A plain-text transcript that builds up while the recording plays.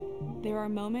There are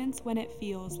moments when it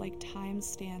feels like time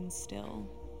stands still.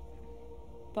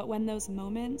 But when those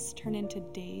moments turn into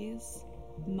days,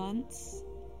 months,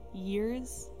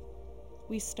 years,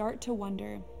 we start to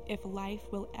wonder if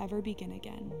life will ever begin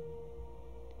again.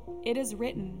 It is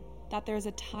written that there is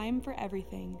a time for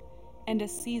everything and a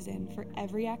season for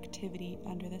every activity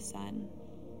under the sun.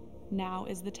 Now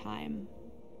is the time.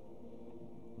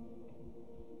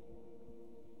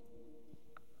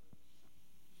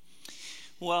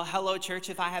 Well, hello, church.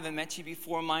 If I haven't met you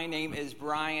before, my name is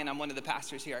Brian. I'm one of the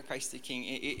pastors here at Christ the King.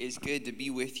 It is good to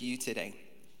be with you today.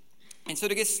 And so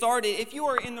to get started, if you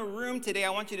are in the room today,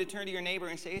 I want you to turn to your neighbor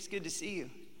and say, it's good to see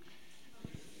you.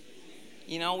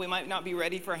 You know, we might not be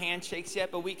ready for handshakes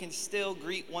yet, but we can still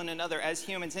greet one another as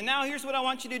humans. And now here's what I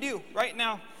want you to do right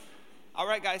now. All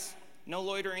right, guys, no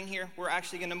loitering here. We're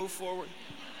actually going to move forward.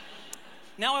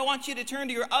 Now I want you to turn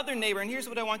to your other neighbor, and here's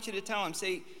what I want you to tell him.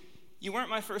 Say, you weren't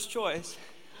my first choice,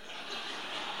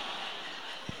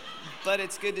 but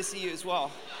it's good to see you as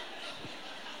well.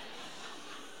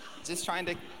 Just trying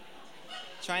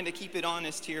to keep it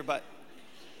honest here, but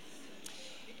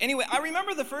anyway, I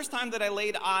remember the first time that I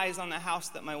laid eyes on the house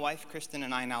that my wife, Kristen,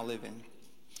 and I now live in.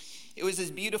 It was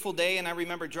this beautiful day, and I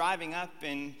remember driving up,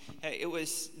 and it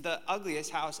was the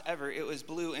ugliest house ever. It was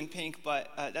blue and pink, but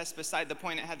that's beside the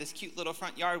point. It had this cute little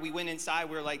front yard. We went inside.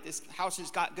 We were like, this house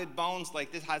has got good bones.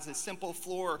 Like, this has a simple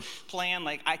floor plan.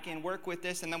 Like, I can work with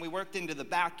this. And then we worked into the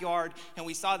backyard, and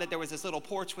we saw that there was this little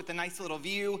porch with a nice little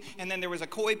view, and then there was a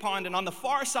koi pond. And on the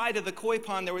far side of the koi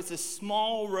pond, there was this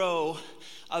small row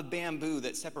of bamboo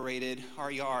that separated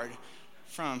our yard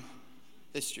from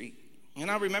the street. And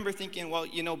I remember thinking, well,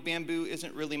 you know, bamboo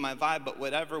isn't really my vibe, but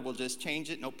whatever, we'll just change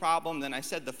it, no problem. Then I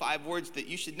said the 5 words that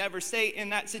you should never say in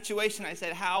that situation. I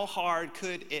said, how hard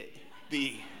could it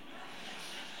be?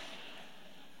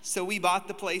 So we bought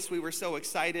the place. We were so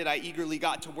excited. I eagerly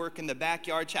got to work in the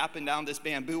backyard chopping down this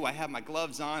bamboo. I had my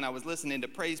gloves on. I was listening to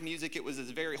praise music. It was a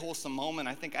very wholesome moment.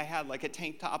 I think I had like a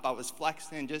tank top. I was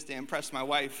flexing just to impress my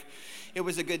wife. It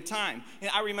was a good time. And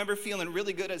I remember feeling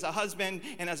really good as a husband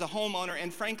and as a homeowner.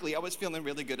 And frankly, I was feeling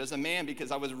really good as a man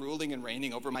because I was ruling and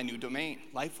reigning over my new domain.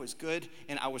 Life was good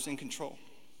and I was in control.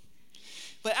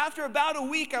 But after about a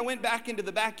week, I went back into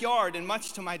the backyard, and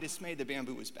much to my dismay, the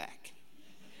bamboo was back.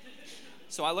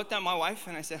 So I looked at my wife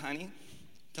and I said, honey,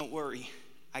 don't worry,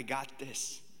 I got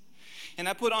this. And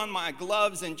I put on my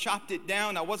gloves and chopped it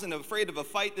down. I wasn't afraid of a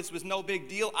fight. This was no big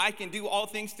deal. I can do all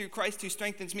things through Christ who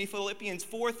strengthens me. Philippians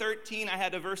 4:13, I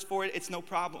had a verse for it. It's no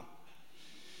problem.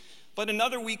 But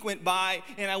another week went by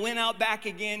and I went out back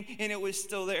again and it was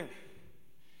still there.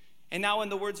 And now in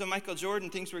the words of Michael Jordan,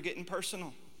 things were getting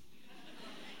personal.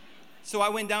 So I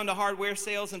went down to hardware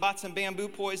sales and bought some bamboo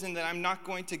poison that I'm not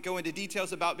going to go into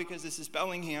details about because this is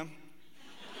Bellingham.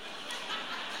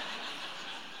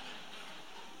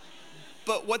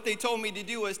 But what they told me to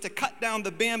do was to cut down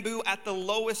the bamboo at the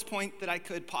lowest point that I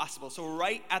could possible. So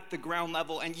right at the ground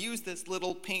level, and use this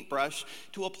little paintbrush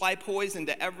to apply poison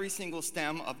to every single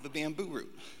stem of the bamboo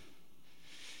root.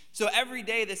 So every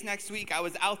day this next week, I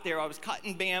was out there, I was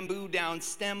cutting bamboo down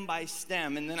stem by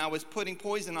stem, and then I was putting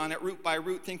poison on it root by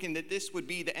root, thinking that this would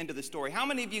be the end of the story. How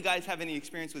many of you guys have any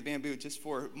experience with bamboo, just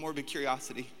for morbid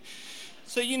curiosity?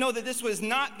 So you know that this was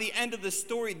not the end of the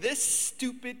story. This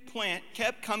stupid plant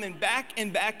kept coming back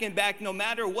and back and back no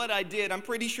matter what I did. I'm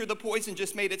pretty sure the poison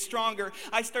just made it stronger.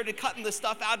 I started cutting the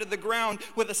stuff out of the ground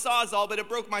with a Sawzall, but it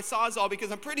broke my Sawzall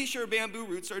because I'm pretty sure bamboo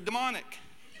roots are demonic.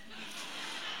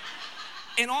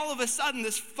 And all of a sudden,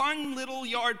 this fun little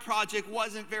yard project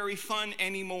wasn't very fun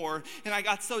anymore. And I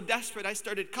got so desperate, I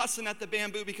started cussing at the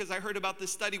bamboo because I heard about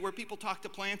this study where people talk to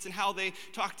plants and how they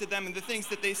talk to them and the things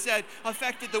that they said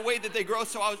affected the way that they grow.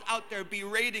 So I was out there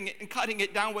berating it and cutting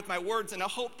it down with my words in a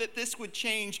hope that this would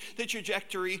change the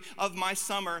trajectory of my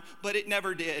summer, but it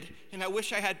never did. And I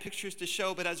wish I had pictures to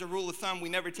show, but as a rule of thumb, we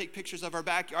never take pictures of our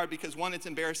backyard because 1, it's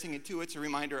embarrassing, and 2, it's a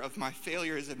reminder of my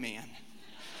failure as a man.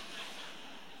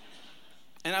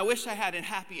 And I wish I had a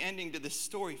happy ending to this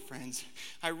story, friends.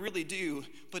 I really do,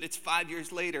 but it's 5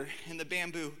 years later, and the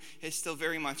bamboo is still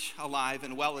very much alive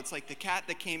and well. It's like the cat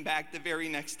that came back the very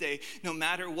next day. No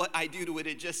matter what I do to it,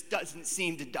 it just doesn't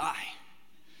seem to die.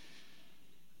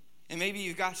 And maybe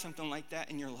you've got something like that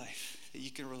in your life that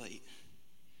you can relate.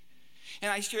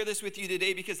 And I share this with you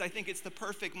today because I think it's the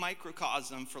perfect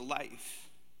microcosm for life.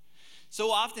 So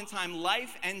oftentimes,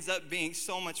 life ends up being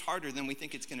so much harder than we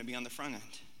think it's going to be on the front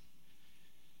end.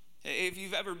 If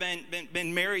you've ever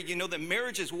been married, you know that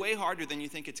marriage is way harder than you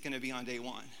think it's going to be on day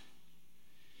one.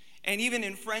 And even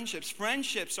in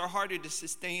friendships are harder to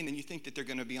sustain than you think that they're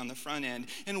going to be on the front end.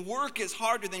 And work is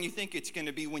harder than you think it's going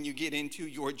to be when you get into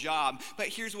your job. But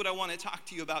here's what I want to talk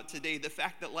to you about today. The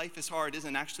fact that life is hard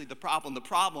isn't actually the problem. The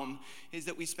problem is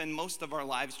that we spend most of our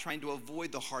lives trying to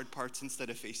avoid the hard parts instead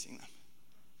of facing them.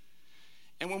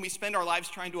 And when we spend our lives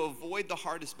trying to avoid the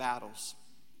hardest battles,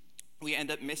 we end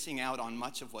up missing out on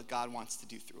much of what God wants to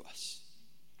do through us.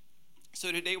 So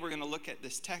today we're going to look at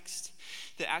this text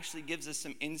that actually gives us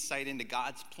some insight into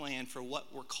God's plan for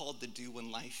what we're called to do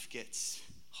when life gets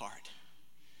hard.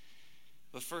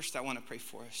 But first I want to pray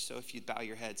for us. So if you'd bow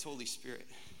your heads, Holy Spirit.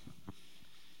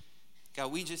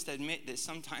 God, we just admit that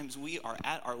sometimes we are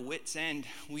at our wits' end.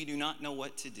 We do not know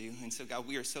what to do. And so God,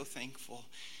 we are so thankful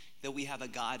that we have a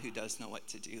God who does know what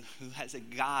to do, who has a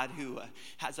God who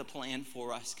has a plan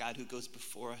for us, God who goes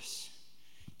before us.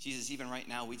 Jesus, even right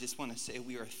now, we just want to say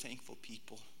we are a thankful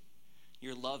people.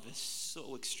 Your love is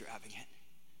so extravagant,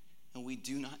 and we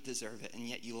do not deserve it, and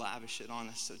yet you lavish it on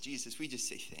us. So Jesus, we just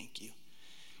say thank you.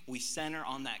 We center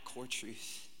on that core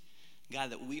truth, God,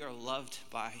 that we are loved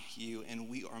by you, and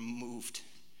we are moved.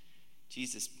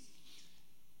 Jesus,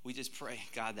 we just pray,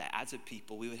 God, that as a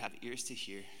people, we would have ears to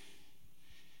hear.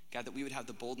 God, that we would have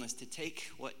the boldness to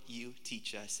take what you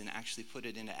teach us and actually put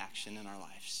it into action in our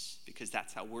lives, because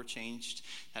that's how we're changed.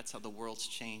 That's how the world's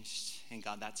changed. And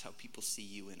God, that's how people see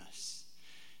you in us.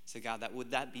 So God,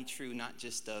 would that be true not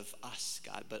just of us,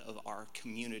 God, but of our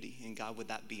community? And God, would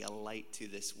that be a light to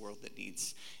this world that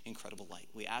needs incredible light?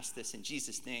 We ask this in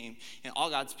Jesus' name. And all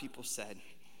God's people said,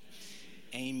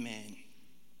 amen.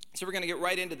 So we're going to get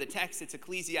right into the text. It's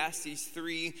Ecclesiastes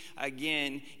 3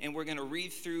 again, and we're going to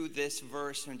read through this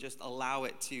verse and just allow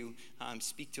it to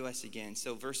speak to us again.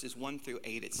 So verses 1 through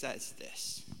 8, it says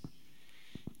this.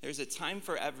 There's a time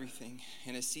for everything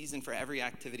and a season for every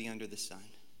activity under the sun.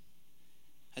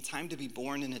 A time to be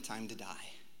born and a time to die.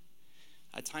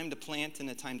 A time to plant and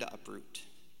a time to uproot.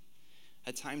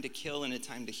 A time to kill and a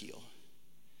time to heal.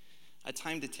 A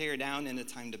time to tear down and a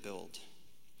time to build.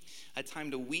 A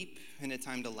time to weep and a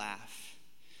time to laugh.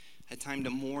 A time to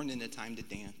mourn and a time to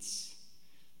dance.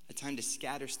 A time to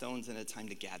scatter stones and a time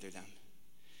to gather them.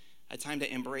 A time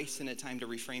to embrace and a time to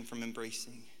refrain from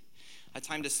embracing. A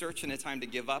time to search and a time to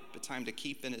give up. A time to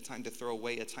keep and a time to throw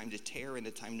away. A time to tear and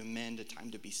a time to mend. A time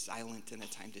to be silent and a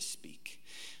time to speak.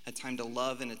 A time to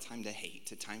love and a time to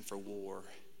hate. A time for war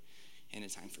and a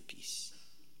time for peace.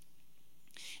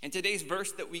 And today's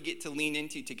verse that we get to lean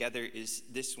into together is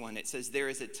this one. It says, there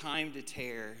is a time to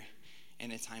tear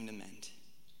and a time to mend.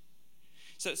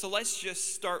 So let's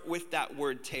just start with that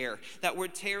word tear. That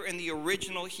word tear in the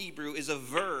original Hebrew is a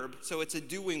verb, so it's a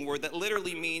doing word that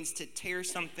literally means to tear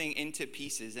something into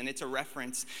pieces. And it's a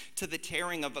reference to the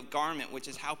tearing of a garment, which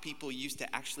is how people used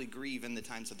to actually grieve in the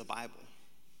times of the Bible.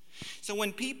 So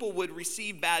when people would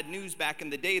receive bad news back in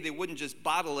the day, they wouldn't just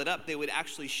bottle it up. They would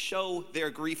actually show their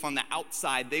grief on the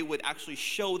outside. They would actually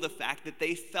show the fact that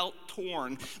they felt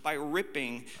torn by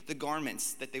ripping the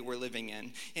garments that they were living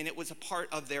in. And it was a part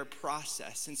of their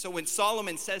process. And so when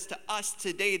Solomon says to us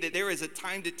today that there is a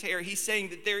time to tear, he's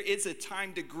saying that there is a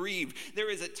time to grieve. There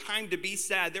is a time to be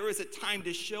sad. There is a time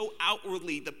to show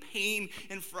outwardly the pain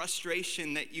and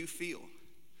frustration that you feel.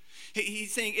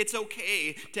 He's saying it's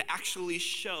okay to actually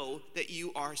show that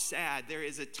you are sad. There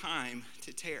is a time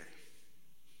to tear.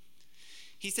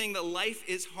 He's saying that life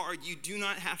is hard. You do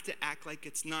not have to act like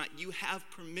it's not. You have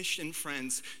permission,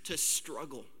 friends, to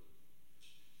struggle.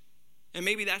 And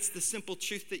maybe that's the simple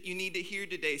truth that you need to hear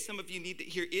today. Some of you need to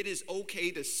hear it is okay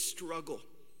to struggle,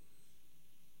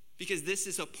 because this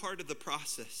is a part of the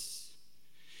process.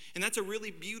 And that's a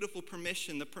really beautiful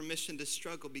permission, the permission to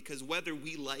struggle, because whether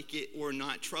we like it or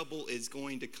not, trouble is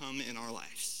going to come in our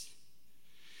lives.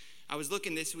 I was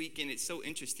looking this week, and it's so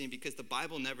interesting because the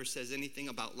Bible never says anything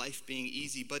about life being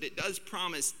easy, but it does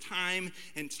promise time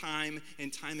and time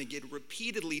and time again,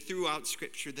 repeatedly throughout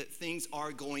Scripture, that things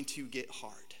are going to get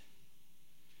hard.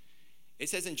 It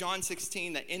says in John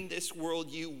 16 that in this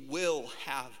world you will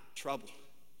have trouble.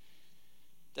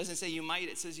 It doesn't say you might,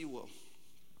 it says you will.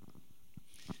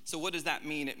 So what does that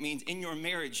mean? It means in your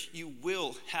marriage, you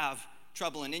will have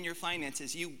trouble. And in your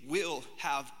finances, you will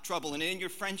have trouble. And in your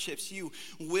friendships, you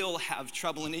will have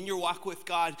trouble. And in your walk with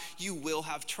God, you will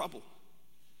have trouble.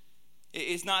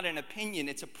 It's not an opinion,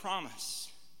 it's a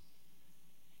promise.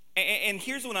 And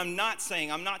here's what I'm not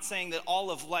saying. I'm not saying that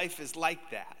all of life is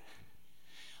like that.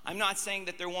 I'm not saying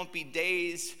that there won't be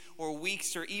days or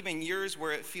weeks or even years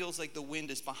where it feels like the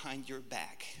wind is behind your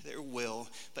back. There will.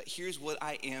 But here's what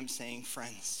I am saying,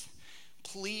 friends.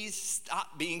 Please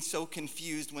stop being so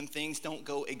confused when things don't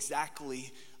go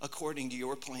exactly according to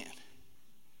your plan.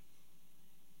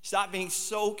 Stop being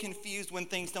so confused when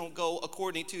things don't go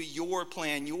according to your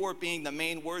plan, your being the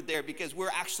main word there, because we're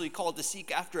actually called to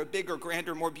seek after a bigger,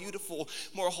 grander, more beautiful,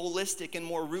 more holistic, and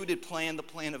more rooted plan, the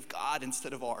plan of God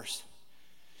instead of ours.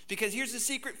 Because here's the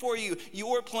secret for you,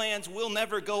 your plans will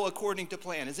never go according to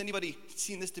plan. Has anybody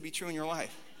seen this to be true in your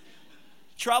life?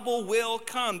 Trouble will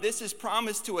come. This is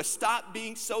promised to us. Stop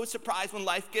being so surprised when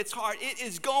life gets hard. It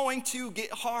is going to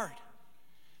get hard.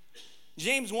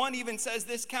 James 1 even says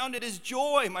this, count it as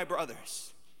joy, my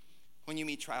brothers, when you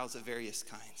meet trials of various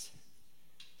kinds.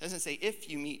 It doesn't say if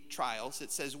you meet trials,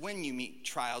 it says when you meet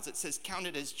trials. It says count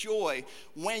it as joy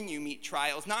when you meet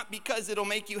trials, not because it'll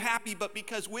make you happy, but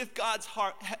because with God's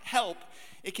help,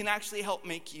 it can actually help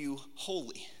make you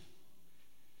holy.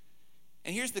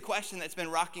 And here's the question that's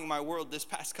been rocking my world this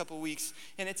past couple weeks,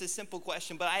 and it's a simple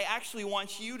question, but I actually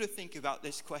want you to think about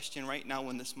this question right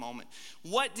now in this moment.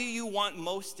 What do you want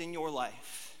most in your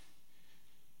life?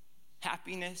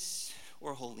 Happiness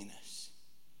or holiness?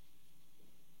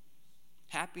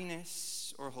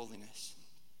 Happiness or holiness?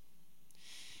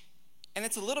 And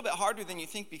it's a little bit harder than you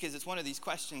think because it's one of these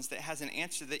questions that has an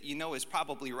answer that you know is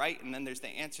probably right, and then there's the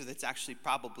answer that's actually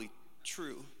probably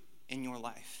true in your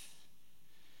life.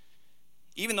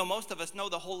 Even though most of us know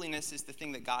the holiness is the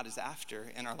thing that God is after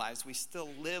in our lives, we still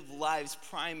live lives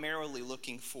primarily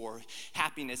looking for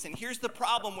happiness. And here's the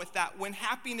problem with that. When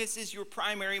happiness is your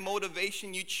primary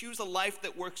motivation, you choose a life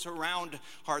that works around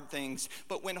hard things.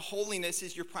 But when holiness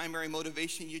is your primary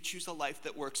motivation, you choose a life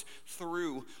that works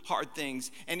through hard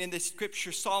things. And in the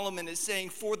scripture, Solomon is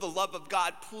saying, for the love of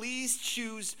God, please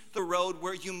choose the road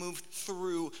where you move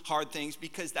through hard things,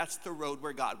 because that's the road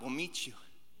where God will meet you.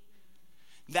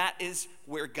 That is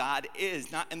where God is,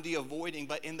 not in the avoiding,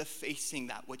 but in the facing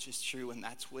that which is true, and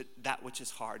that which is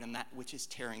hard, and that which is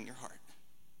tearing your heart.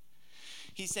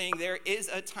 He's saying there is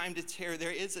a time to tear,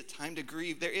 there is a time to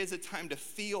grieve, there is a time to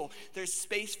feel. There's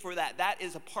space for that. That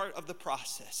is a part of the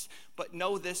process. But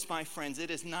know this, my friends, it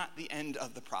is not the end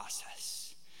of the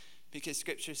process, because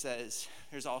Scripture says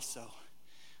there's also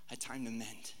a time to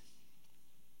mend.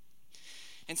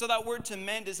 And so that word to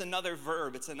mend is another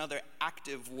verb. It's another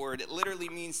active word. It literally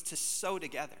means to sew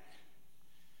together.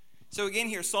 So again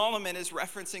here, Solomon is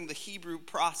referencing the Hebrew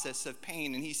process of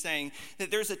pain, and he's saying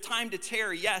that there's a time to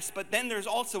tear, yes, but then there's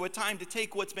also a time to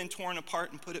take what's been torn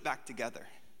apart and put it back together.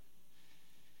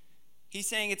 He's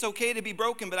saying it's okay to be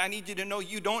broken, but I need you to know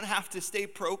you don't have to stay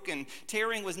broken.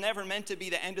 Tearing was never meant to be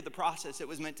the end of the process. It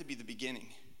was meant to be the beginning.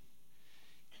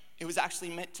 It was actually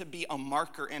meant to be a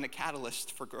marker and a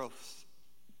catalyst for growth.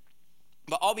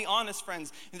 But I'll be honest,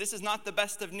 friends, and this is not the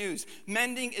best of news.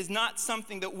 Mending is not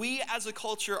something that we as a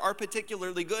culture are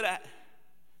particularly good at.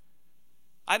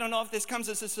 I don't know if this comes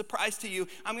as a surprise to you.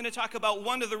 I'm going to talk about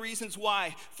one of the reasons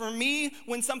why. For me,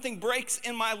 when something breaks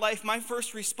in my life, my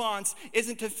first response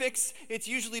isn't to fix, it's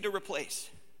usually to replace.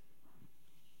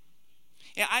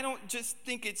 And I don't just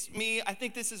think it's me. I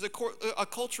think this is a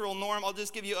cultural norm. I'll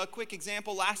just give you a quick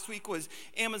example. Last week was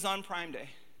Amazon Prime Day.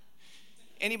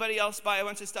 Anybody else buy a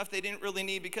bunch of stuff they didn't really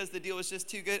need because the deal was just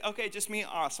too good? Okay, just me?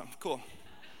 Awesome, cool.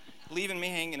 Leaving me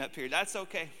hanging up here, that's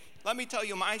okay. Let me tell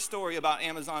you my story about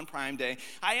Amazon Prime Day.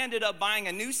 I ended up buying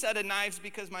a new set of knives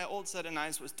because my old set of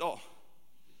knives was dull.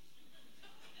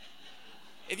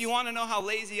 If you want to know how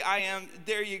lazy I am,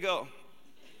 there you go.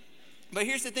 But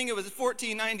here's the thing, it was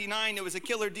 $14.99, it was a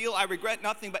killer deal, I regret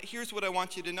nothing, but here's what I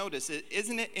want you to notice.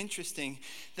 Isn't it interesting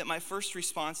that my first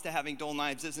response to having dull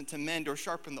knives isn't to mend or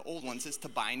sharpen the old ones, it's to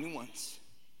buy new ones?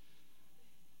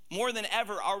 More than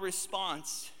ever, our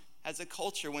response as a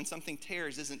culture when something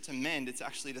tears isn't to mend, it's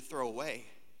actually to throw away.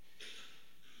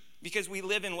 Because we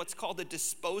live in what's called a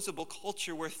disposable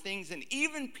culture where things and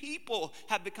even people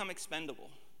have become expendable.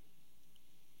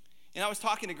 And I was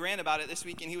talking to Grant about it this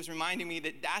week, and he was reminding me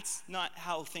that that's not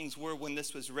how things were when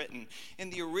this was written. In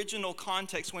the original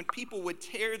context, when people would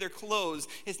tear their clothes,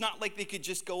 it's not like they could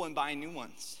just go and buy new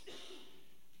ones.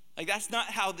 Like, that's not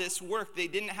how this worked. They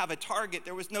didn't have a Target.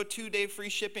 There was no 2-day free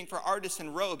shipping for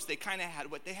artisan robes. They kind of had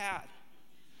what they had.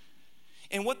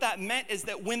 And what that meant is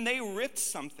that when they ripped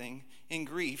something in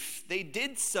grief, they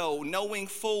did so knowing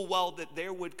full well that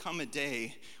there would come a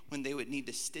day when they would need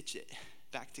to stitch it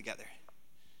back together.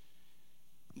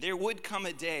 There would come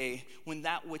a day when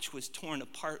that which was torn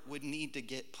apart would need to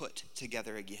get put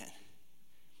together again.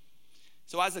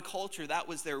 So as a culture, that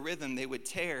was their rhythm. They would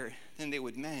tear, then they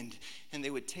would mend, and they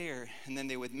would tear, and then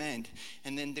they would mend,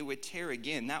 and then they would tear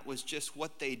again. That was just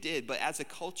what they did. But as a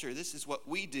culture, this is what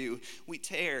we do. We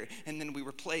tear, and then we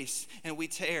replace, and we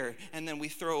tear, and then we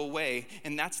throw away.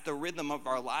 And that's the rhythm of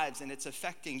our lives, and it's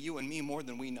affecting you and me more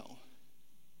than we know.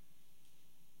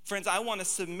 Friends, I want to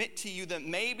submit to you that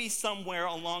maybe somewhere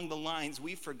along the lines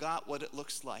we forgot what it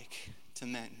looks like to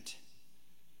mend.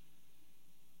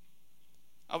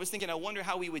 I was thinking, I wonder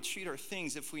how we would treat our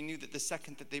things if we knew that the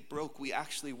second that they broke, we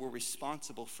actually were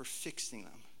responsible for fixing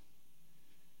them.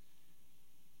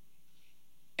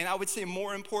 And I would say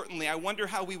more importantly, I wonder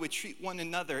how we would treat one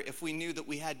another if we knew that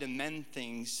we had to mend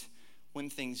things when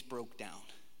things broke down.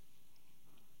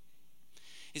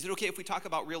 Is it okay if we talk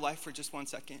about real life for just 1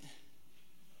 second?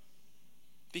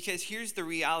 Because here's the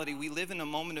reality. We live in a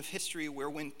moment of history where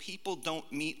when people don't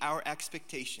meet our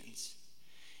expectations,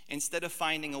 instead of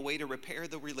finding a way to repair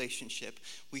the relationship,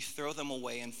 we throw them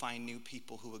away and find new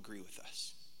people who agree with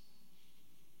us.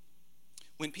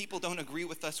 When people don't agree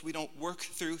with us, we don't work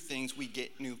through things, we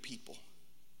get new people.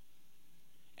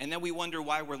 And then we wonder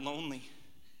why we're lonely.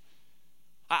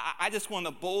 I just want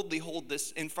to boldly hold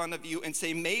this in front of you and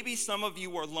say, maybe some of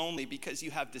you are lonely because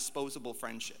you have disposable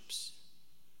friendships.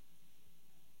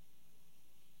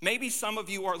 Maybe some of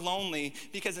you are lonely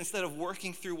because instead of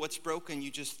working through what's broken, you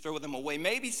just throw them away.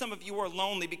 Maybe some of you are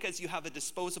lonely because you have a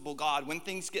disposable God. When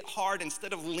things get hard,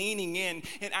 instead of leaning in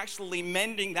and actually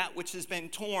mending that which has been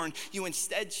torn, you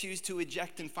instead choose to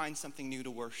eject and find something new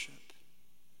to worship.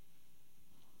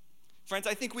 Friends,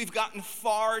 I think we've gotten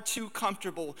far too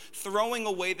comfortable throwing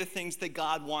away the things that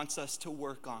God wants us to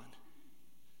work on.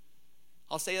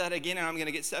 I'll say that again, and I'm going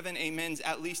to get 7 amens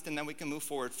at least, and then we can move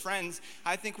forward. Friends,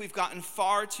 I think we've gotten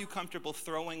far too comfortable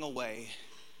throwing away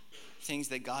things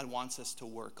that God wants us to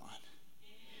work on.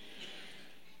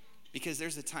 Because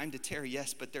there's a time to tear,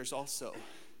 yes, but there's also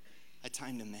a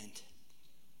time to mend.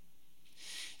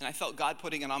 And I felt God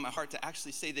putting it on my heart to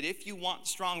actually say that if you want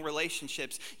strong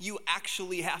relationships, you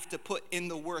actually have to put in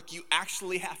the work. You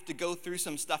actually have to go through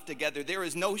some stuff together. There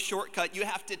is no shortcut. You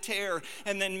have to tear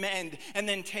and then mend and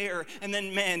then tear and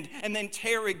then mend and then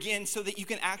tear again so that you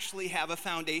can actually have a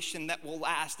foundation that will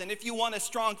last. And if you want a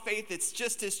strong faith, it's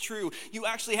just as true. You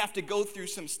actually have to go through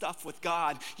some stuff with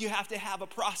God. You have to have a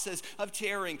process of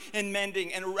tearing and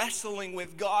mending and wrestling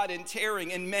with God and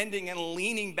tearing and mending and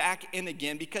leaning back in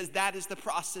again, because that is the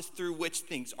process through which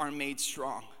things are made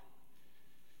strong.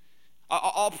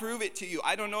 I'll prove it to you.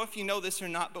 I don't know if you know this or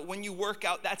not, but when you work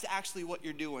out, that's actually what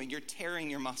you're doing. You're tearing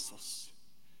your muscles.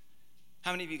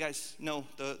 How many of you guys know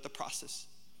the process?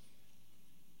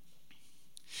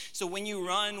 So when you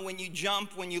run, when you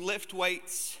jump, when you lift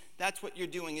weights, that's what you're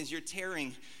doing, is you're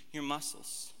tearing your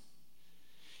muscles.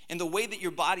 And the way that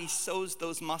your body sews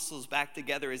those muscles back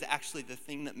together is actually the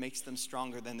thing that makes them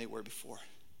stronger than they were before.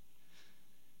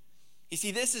 You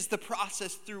see, this is the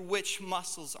process through which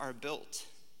muscles are built.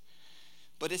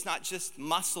 But it's not just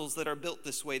muscles that are built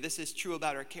this way. This is true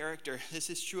about our character. This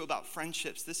is true about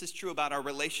friendships. This is true about our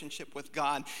relationship with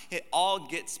God. It all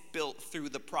gets built through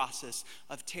the process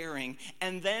of tearing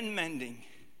and then mending.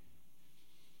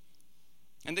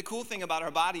 And the cool thing about our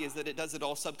body is that it does it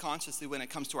all subconsciously when it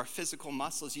comes to our physical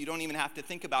muscles. You don't even have to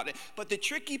think about it. But the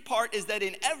tricky part is that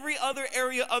in every other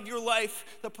area of your life,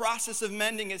 the process of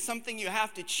mending is something you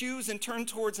have to choose and turn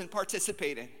towards and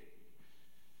participate in.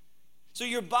 So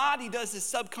your body does this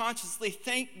subconsciously,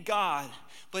 thank God.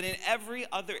 But in every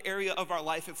other area of our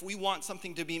life, if we want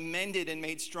something to be mended and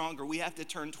made stronger, we have to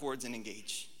turn towards and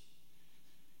engage.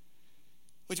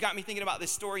 Which got me thinking about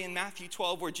this story in Matthew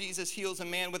 12 where Jesus heals a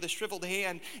man with a shriveled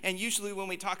hand. And usually when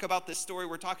we talk about this story,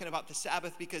 we're talking about the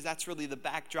Sabbath because that's really the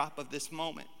backdrop of this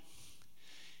moment.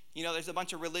 You know, there's a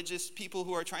bunch of religious people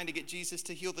who are trying to get Jesus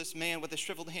to heal this man with a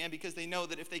shriveled hand because they know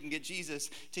that if they can get Jesus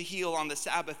to heal on the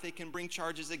Sabbath, they can bring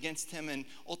charges against him and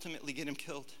ultimately get him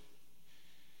killed.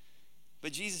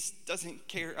 But Jesus doesn't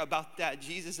care about that.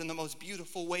 Jesus, in the most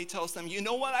beautiful way, tells them, you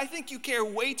know what? I think you care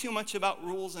way too much about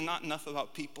rules and not enough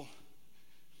about people.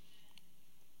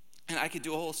 And I could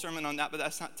do a whole sermon on that, but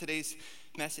that's not today's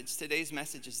message. Today's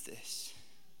message is this.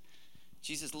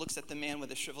 Jesus looks at the man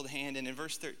with a shriveled hand, and in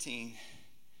verse 13, it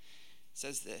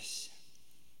says this.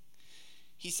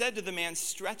 He said to the man,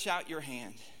 stretch out your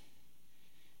hand.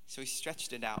 So he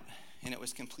stretched it out, and it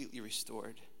was completely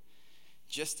restored,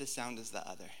 just as sound as the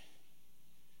other.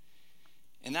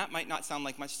 And that might not sound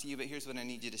like much to you, but here's what I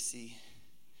need you to see.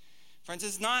 Friends,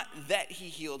 it's not that he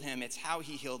healed him, it's how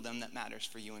he healed them that matters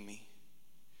for you and me.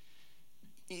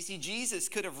 You see, Jesus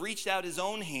could have reached out his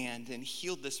own hand and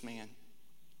healed this man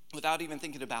without even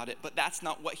thinking about it, but that's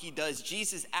not what he does.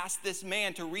 Jesus asked this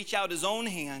man to reach out his own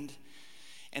hand,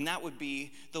 and that would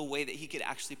be the way that he could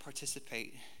actually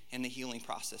participate in the healing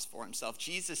process for himself.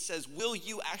 Jesus says, will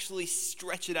you actually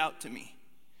stretch it out to me?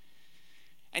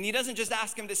 And he doesn't just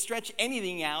ask him to stretch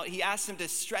anything out, he asks him to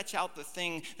stretch out the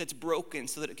thing that's broken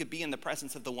so that it could be in the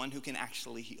presence of the one who can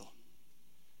actually heal.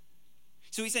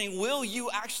 So he's saying, will you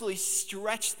actually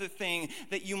stretch the thing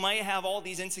that you might have all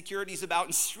these insecurities about,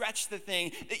 and stretch the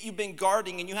thing that you've been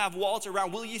guarding and you have walls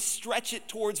around? Will you stretch it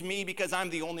towards me because I'm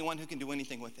the only one who can do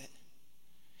anything with it?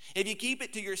 If you keep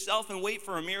it to yourself and wait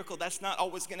for a miracle, that's not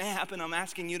always going to happen. I'm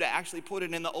asking you to actually put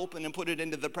it in the open and put it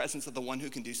into the presence of the one who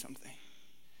can do something.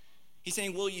 He's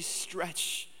saying, will you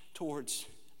stretch towards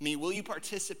me? Will you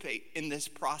participate in this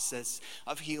process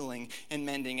of healing and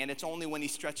mending? And it's only when he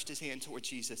stretched his hand toward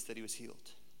Jesus that he was healed.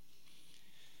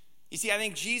 You see, I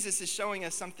think Jesus is showing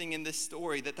us something in this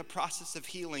story, that the process of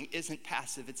healing isn't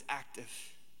passive, it's active.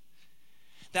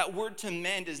 That word to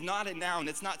mend is not a noun.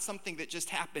 It's not something that just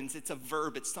happens. It's a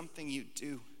verb. It's something you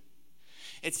do.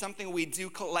 It's something we do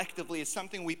collectively. It's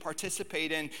something we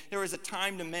participate in. There is a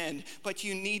time to mend, but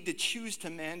you need to choose to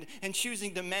mend. And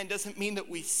choosing to mend doesn't mean that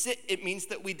we sit. It means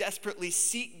that we desperately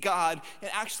seek God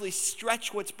and actually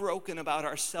stretch what's broken about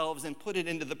ourselves and put it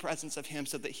into the presence of him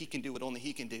so that he can do what only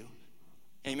he can do.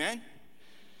 Amen?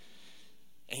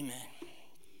 Amen.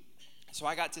 So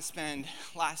I got to spend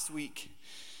last week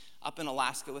up in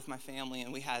Alaska with my family,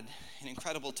 and we had an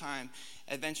incredible time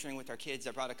adventuring with our kids.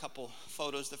 I brought a couple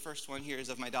photos. The first one here is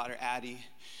of my daughter, Addie.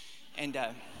 And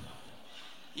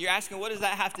you're asking, what does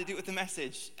that have to do with the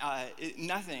message?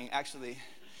 Nothing, actually.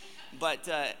 But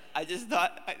I just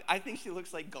thought, I think she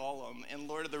looks like Gollum in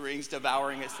Lord of the Rings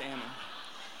devouring a salmon.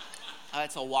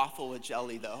 It's a waffle with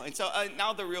jelly, though. And so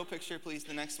now the real picture, please,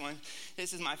 the next one.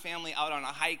 This is my family out on a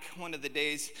hike. One of the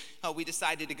days we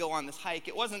decided to go on this hike.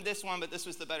 It wasn't this one, but this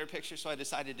was the better picture, so I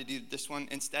decided to do this one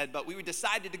instead. But we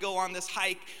decided to go on this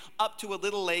hike up to a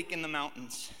little lake in the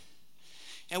mountains.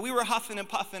 And we were huffing and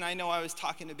puffing. I know I was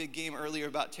talking to Big Game earlier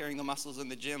about tearing the muscles in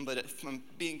the gym, but if I'm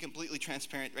being completely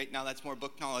transparent right now, that's more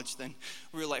book knowledge than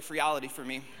real-life reality for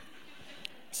me.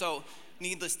 So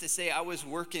needless to say, I was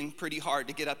working pretty hard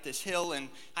to get up this hill, and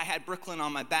I had Brooklyn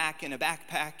on my back in a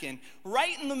backpack, and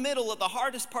right in the middle of the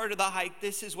hardest part of the hike,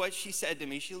 this is what she said to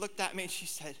me. She looked at me and she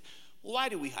said, "Why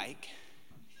do we hike?"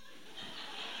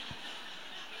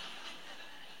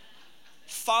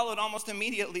 Followed almost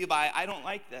immediately by, "I don't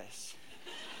like this."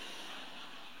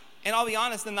 And I'll be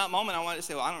honest, in that moment, I wanted to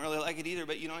say, well, I don't really like it either,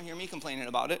 but you don't hear me complaining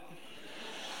about it.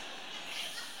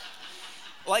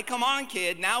 Like, come on,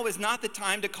 kid, now is not the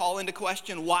time to call into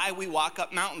question why we walk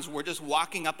up mountains. We're just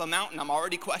walking up a mountain. I'm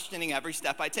already questioning every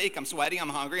step I take. I'm sweaty, I'm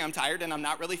hungry, I'm tired, and I'm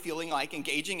not really feeling like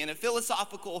engaging in a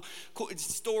philosophical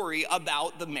story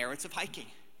about the merits of hiking.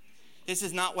 This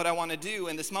is not what I want to do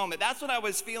in this moment. That's what I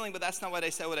was feeling, but that's not what I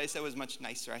said. What I said was much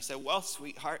nicer. I said, well,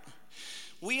 sweetheart,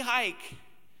 we hike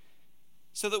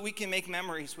so that we can make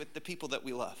memories with the people that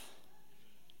we love.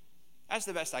 That's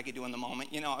the best I could do in the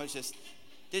moment. You know, I was just,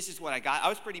 this is what I got. I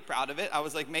was pretty proud of it. I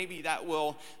was like, maybe that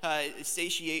will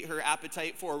satiate her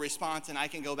appetite for a response, and I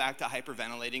can go back to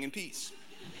hyperventilating in peace.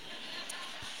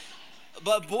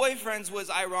 But boyfriends, was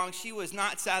I wrong? She was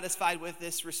not satisfied with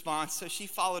this response, so she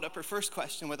followed up her first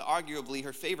question with arguably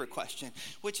her favorite question,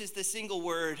 which is the single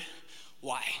word,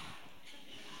 why?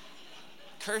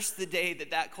 Curse the day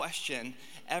that question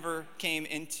ever came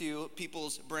into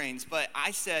people's brains. But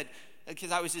I said,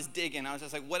 because I was just digging, I was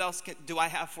just like, what else do I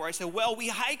have for her? I said, well, we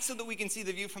hike so that we can see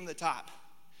the view from the top.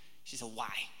 She said,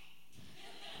 why?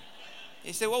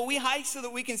 He said, well, we hike so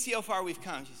that we can see how far we've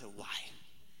come. She said, why?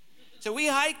 So we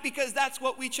hike because that's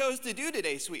what we chose to do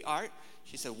today, sweetheart.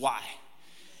 She said, why?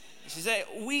 She said,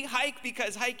 we hike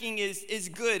because hiking is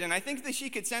good. And I think that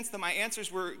she could sense that my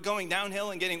answers were going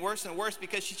downhill and getting worse and worse,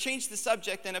 because she changed the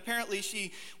subject, and apparently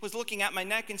she was looking at my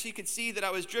neck and she could see that I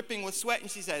was dripping with sweat,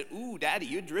 and she said, ooh, Daddy,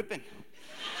 you're dripping.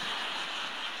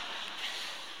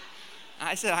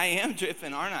 I said, I am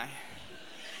dripping, aren't I?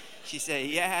 She said,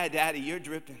 yeah, Daddy, you're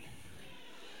dripping.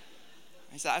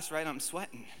 I said, that's right, I'm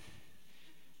sweating.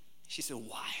 She said,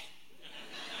 why?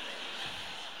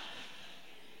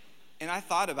 And I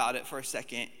thought about it for a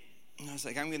second, and I was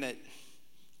like, I'm gonna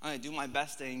do my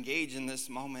best to engage in this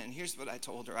moment. And here's what I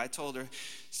told her. I told her,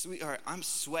 sweetheart, I'm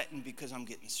sweating because I'm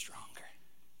getting stronger.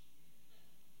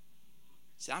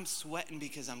 See, I'm sweating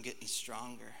because I'm getting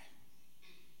stronger.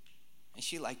 And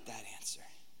she liked that answer.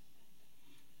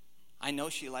 I know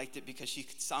she liked it because she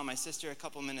saw my sister a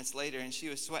couple minutes later, and she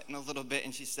was sweating a little bit,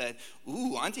 and she said,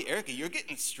 ooh, Auntie Erica, you're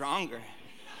getting stronger.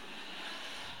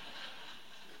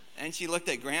 And she looked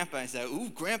at Grandpa and said, ooh,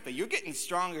 Grandpa, you're getting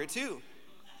stronger too.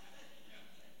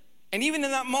 And even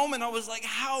in that moment, I was like,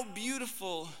 how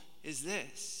beautiful is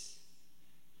this?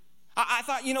 I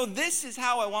thought, this is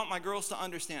how I want my girls to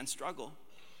understand struggle.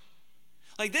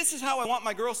 Like, this is how I want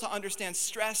my girls to understand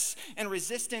stress and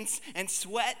resistance and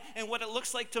sweat and what it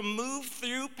looks like to move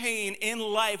through pain in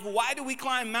life. Why do we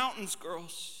climb mountains,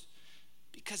 girls?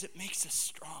 Because it makes us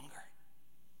stronger.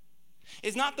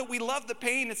 It's not that we love the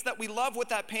pain, it's that we love what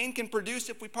that pain can produce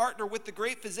if we partner with the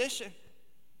great physician.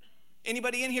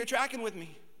 Anybody in here tracking with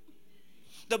me?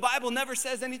 The Bible never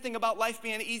says anything about life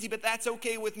being easy, but that's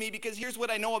okay with me, because here's what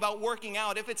I know about working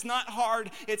out. If it's not hard,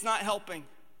 it's not helping.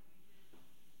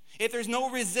 If there's no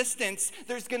resistance,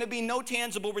 there's going to be no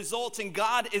tangible results, and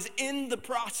God is in the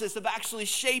process of actually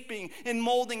shaping and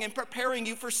molding and preparing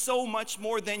you for so much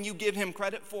more than you give him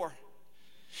credit for.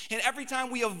 And every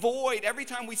time we avoid, every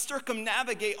time we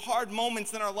circumnavigate hard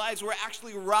moments in our lives, we're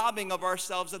actually robbing of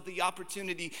ourselves of the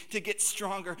opportunity to get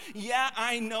stronger. Yeah,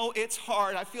 I know it's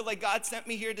hard. I feel like God sent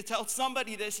me here to tell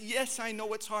somebody this. Yes, I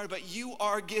know it's hard, but you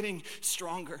are getting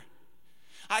stronger.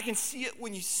 I can see it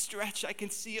when you stretch. I can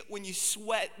see it when you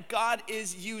sweat. God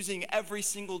is using every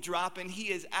single drop, and he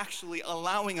is actually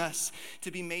allowing us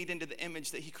to be made into the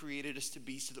image that he created us to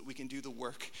be, so that we can do the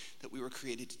work that we were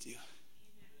created to do.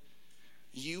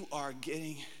 You are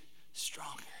getting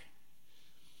stronger.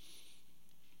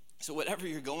 So whatever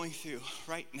you're going through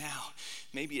right now,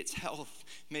 maybe it's health,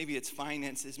 maybe it's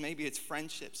finances, maybe it's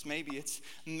friendships, maybe it's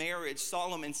marriage.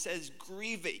 Solomon says,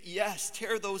 grieve it. Yes,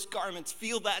 tear those garments,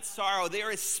 feel that sorrow.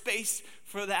 There is space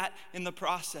for that in the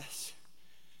process.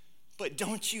 But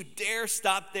don't you dare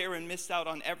stop there and miss out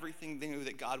on everything new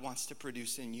that God wants to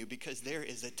produce in you, because there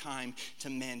is a time to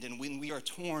mend. And when we are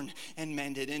torn and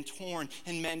mended,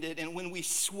 and when we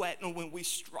sweat and when we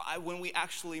strive, when we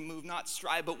actually move, not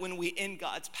strive, but when we in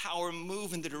God's power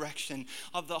move in the direction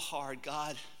of the hard,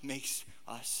 God makes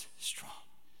us strong.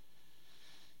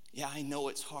 Yeah, I know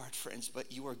it's hard, friends,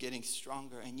 but you are getting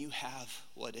stronger, and you have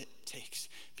what it takes,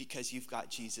 because you've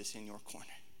got Jesus in your corner.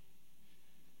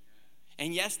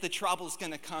 And yes, the trouble's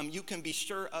going to come. You can be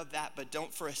sure of that, but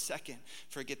don't for a second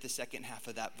forget the second half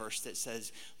of that verse that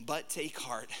says, but take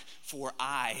heart, for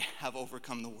I have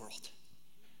overcome the world.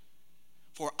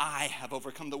 For I have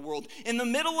overcome the world. In the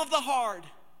middle of the hard,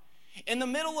 in the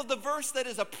middle of the verse that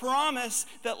is a promise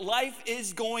that life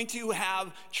is going to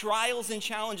have trials and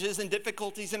challenges and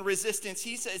difficulties and resistance,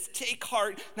 he says, take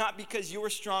heart, not because you're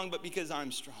strong, but because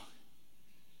I'm strong.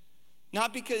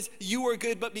 Not because you are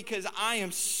good, but because I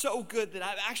am so good that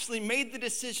I've actually made the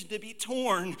decision to be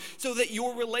torn so that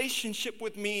your relationship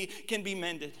with me can be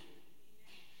mended.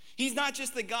 He's not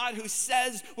just the God who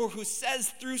says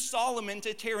through Solomon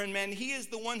to tear and mend. He is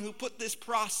the one who put this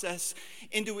process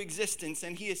into existence.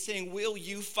 And he is saying, will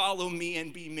you follow me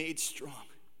and be made strong?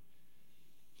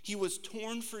 He was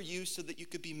torn for you so that you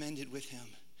could be mended with him.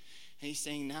 And he's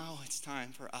saying, now it's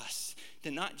time for us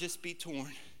to not just be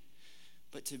torn,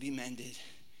 but to be mended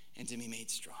and to be made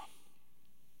strong.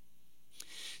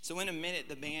 So in a minute,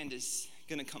 the band is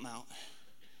going to come out.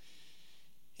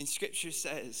 And scripture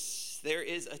says there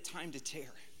is a time to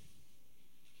tear.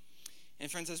 And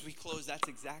friends, as we close, that's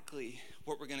exactly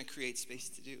what we're going to create space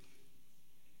to do.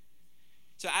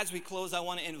 So as we close, I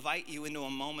want to invite you into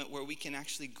a moment where we can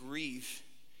actually grieve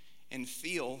and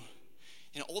feel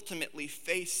and ultimately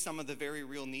face some of the very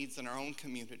real needs in our own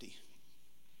community.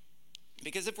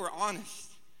 Because if we're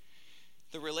honest,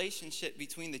 the relationship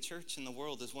between the church and the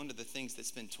world is one of the things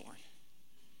that's been torn.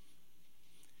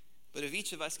 But if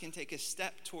each of us can take a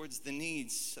step towards the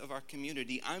needs of our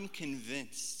community, I'm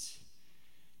convinced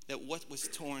that what was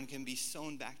torn can be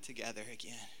sewn back together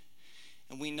again.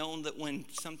 And we know that when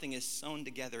something is sewn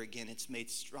together again, it's made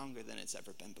stronger than it's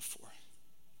ever been before.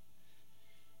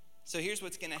 So here's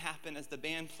what's going to happen as the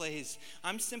band plays.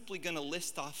 I'm simply going to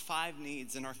list off 5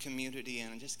 needs in our community,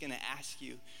 and I'm just going to ask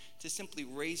you to simply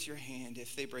raise your hand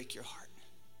if they break your heart.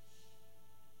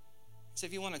 So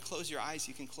if you want to close your eyes,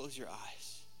 you can close your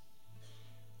eyes.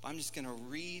 But I'm just going to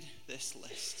read this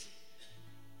list.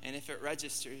 And if it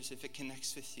registers, if it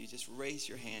connects with you, just raise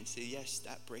your hand. Say, yes,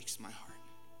 that breaks my heart.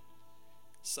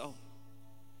 So,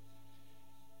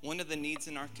 one of the needs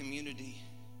in our community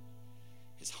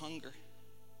is hunger.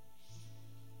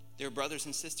 There are brothers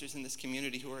and sisters in this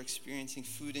community who are experiencing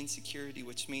food insecurity,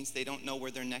 which means they don't know where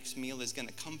their next meal is going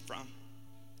to come from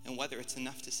and whether it's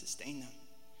enough to sustain them.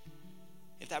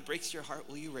 If that breaks your heart,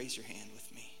 will you raise your hand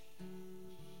with me?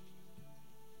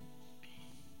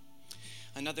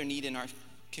 Another need in our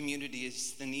community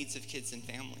is the needs of kids and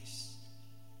families.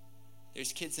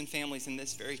 There's kids and families in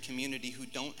this very community who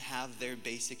don't have their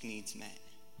basic needs met.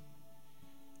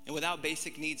 And without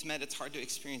basic needs met, it's hard to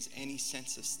experience any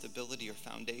sense of stability or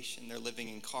foundation. They're living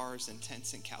in cars and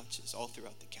tents and couches all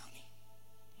throughout the county.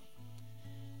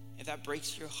 If that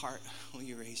breaks your heart, will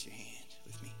you raise your hand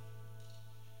with me?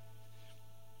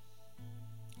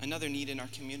 Another need in our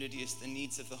community is the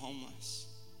needs of the homeless.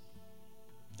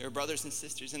 There are brothers and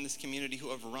sisters in this community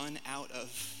who have run out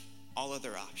of all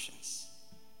other options.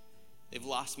 They've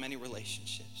lost many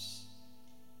relationships.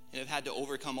 and have had to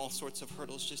overcome all sorts of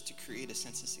hurdles just to create a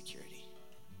sense of security.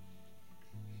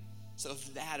 So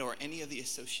if that or any of the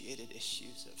associated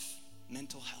issues of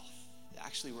mental health that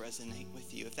actually resonate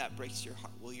with you, if that breaks your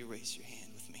heart, will you raise your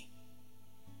hand with me?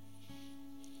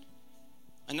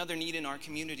 Another need in our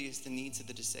community is the needs of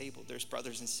the disabled. There's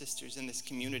brothers and sisters in this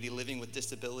community living with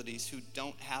disabilities who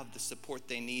don't have the support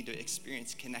they need to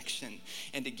experience connection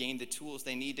and to gain the tools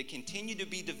they need to continue to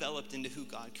be developed into who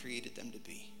God created them to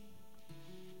be.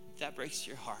 If that breaks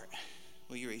your heart,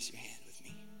 will you raise your hand with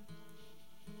me?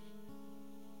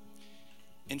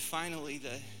 And finally,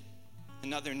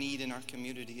 another need in our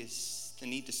community is the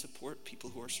need to support people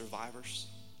who are survivors.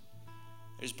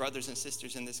 There's brothers and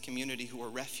sisters in this community who are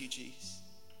refugees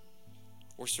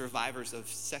or survivors of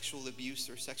sexual abuse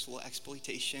or sexual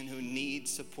exploitation who need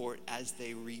support as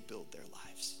they rebuild their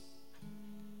lives.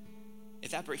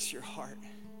 If that breaks your heart,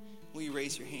 will you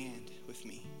raise your hand with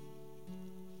me?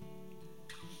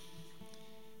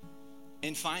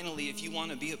 And finally, if you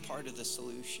want to be a part of the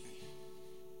solution,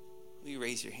 will you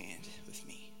raise your hand with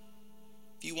me?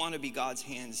 If you want to be God's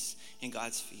hands and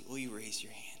God's feet, will you raise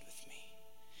your hand with me?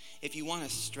 If you want to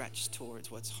stretch towards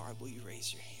what's hard, will you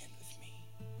raise your hand with me?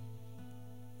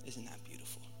 Isn't that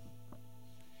beautiful?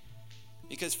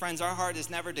 Because friends, our heart is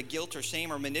never to guilt or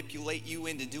shame or manipulate you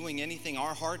into doing anything.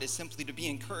 Our heart is simply to be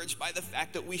encouraged by the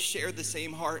fact that we share the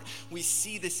same heart. We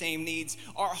see the same needs.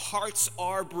 Our hearts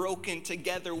are broken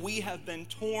together. We have been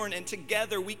torn, and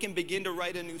together we can begin to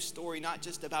write a new story, not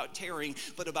just about tearing,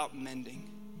 but about mending.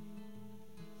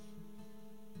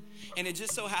 And it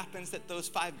just so happens that those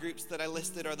 5 groups that I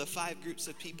listed are the 5 groups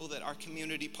of people that our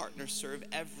community partners serve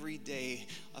every day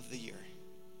of the year.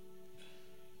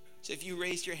 So if you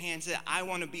raised your hand and said, I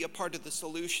want to be a part of the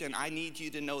solution, I need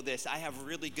you to know this. I have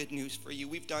really good news for you.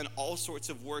 We've done all sorts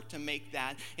of work to make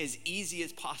that as easy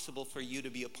as possible for you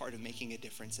to be a part of making a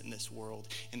difference in this world,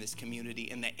 in this community,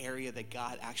 in the area that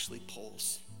God actually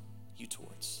pulls you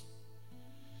towards.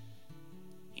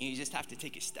 And you just have to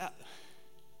take a step.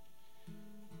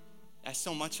 As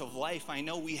so much of life, I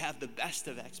know we have the best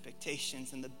of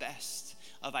expectations and the best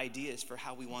of ideas for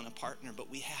how we want to partner, but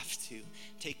we have to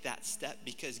take that step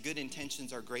because good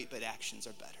intentions are great, but actions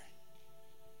are better.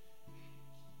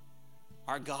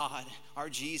 Our God, our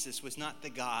Jesus was not the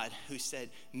God who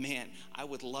said, man, I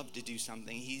would love to do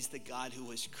something. He's the God who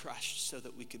was crushed so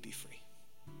that we could be free.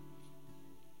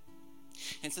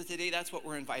 And so today, that's what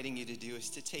we're inviting you to do, is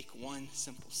to take one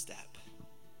simple step.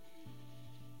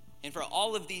 And for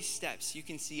all of these steps, you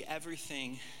can see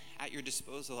everything at your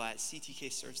disposal at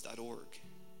ctkserves.org.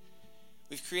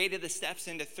 We've created the steps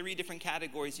into 3 different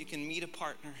categories. You can meet a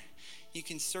partner, you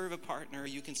can serve a partner, or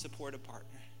you can support a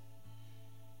partner.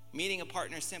 Meeting a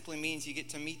partner simply means you get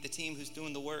to meet the team who's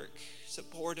doing the work,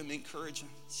 support them, encourage them,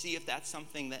 see if that's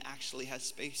something that actually has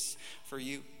space for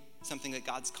you, something that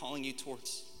God's calling you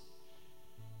towards.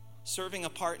 Serving a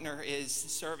partner is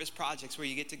service projects where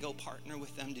you get to go partner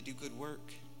with them to do good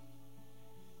work.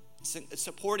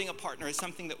 Supporting a partner is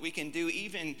something that we can do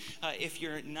even if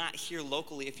you're not here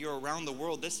locally. If you're around the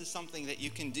world, this is something that you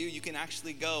can do. You can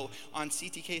actually go on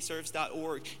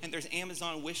ctkserves.org, and there's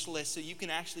Amazon wish list, so you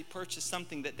can actually purchase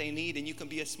something that they need, and you can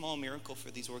be a small miracle for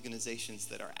these organizations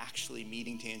that are actually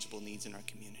meeting tangible needs in our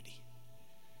community.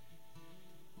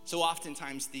 So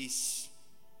oftentimes these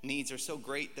needs are so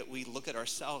great that we look at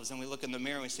ourselves and we look in the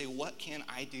mirror and we say, what can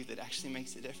I do that actually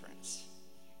makes a difference?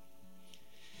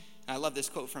 I love this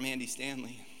quote from Andy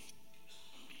Stanley.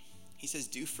 He says,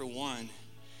 do for one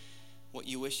what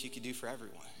you wish you could do for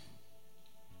everyone.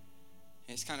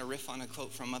 And it's kind of riff on a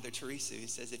quote from Mother Teresa who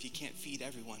says, if you can't feed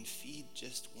everyone, feed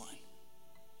just one.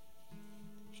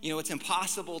 You know, it's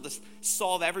impossible to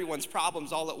solve everyone's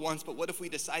problems all at once, but what if we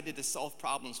decided to solve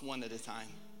problems one at a time?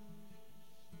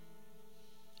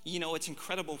 You know, it's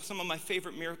incredible. Some of my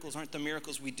favorite miracles aren't the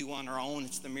miracles we do on our own,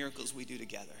 it's the miracles we do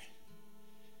together.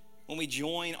 When we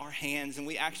join our hands and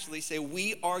we actually say,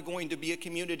 we are going to be a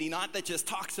community, not that just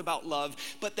talks about love,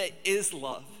 but that is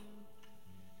love,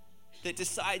 that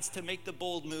decides to make the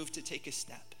bold move to take a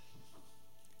step.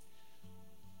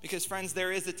 Because friends,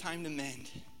 there is a time to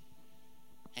mend,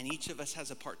 and each of us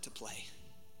has a part to play.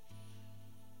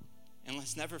 And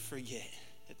let's never forget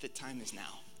that the time is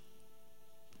now.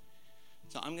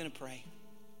 So I'm going to pray,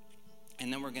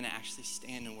 and then we're going to actually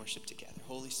stand and worship together.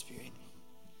 Holy Spirit,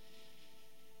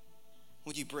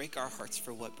 would you break our hearts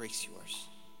for what breaks yours?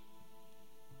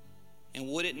 And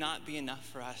would it not be enough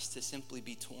for us to simply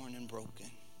be torn and broken?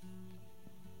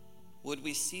 Would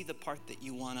we see the part that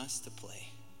you want us to play,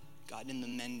 God, in the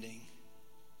mending,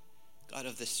 God,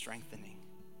 of the strengthening?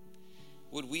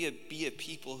 Would we be a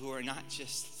people who are not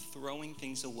just throwing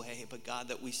things away, but God,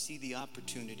 that we see the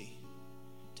opportunity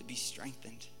to be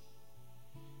strengthened.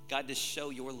 God, to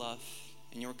show your love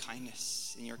and your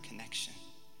kindness and your connection.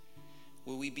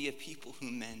 Will we be a people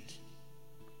who mend?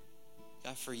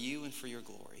 God, for you and for your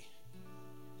glory.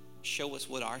 Show us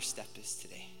what our step is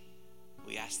today.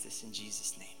 We ask this in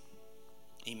Jesus' name.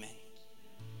 Amen.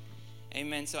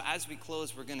 Amen. So as we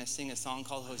close, we're going to sing a song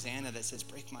called Hosanna that says,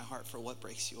 break my heart for what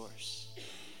breaks yours.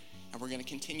 And we're going to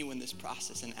continue in this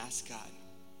process and ask God,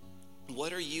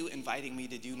 what are you inviting me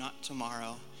to do, not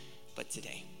tomorrow, but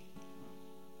today?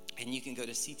 And you can go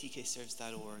to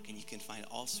ctkserves.org and you can find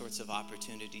all sorts of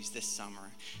opportunities this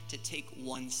summer to take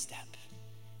one step.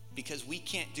 Because we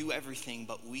can't do everything,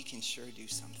 but we can sure do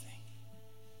something.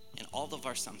 And all of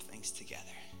our somethings together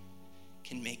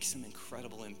can make some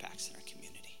incredible impacts in our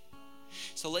community.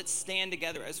 So let's stand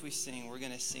together as we sing. We're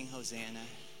going to sing Hosanna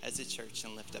as a church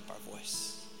and lift up our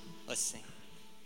voice. Let's sing.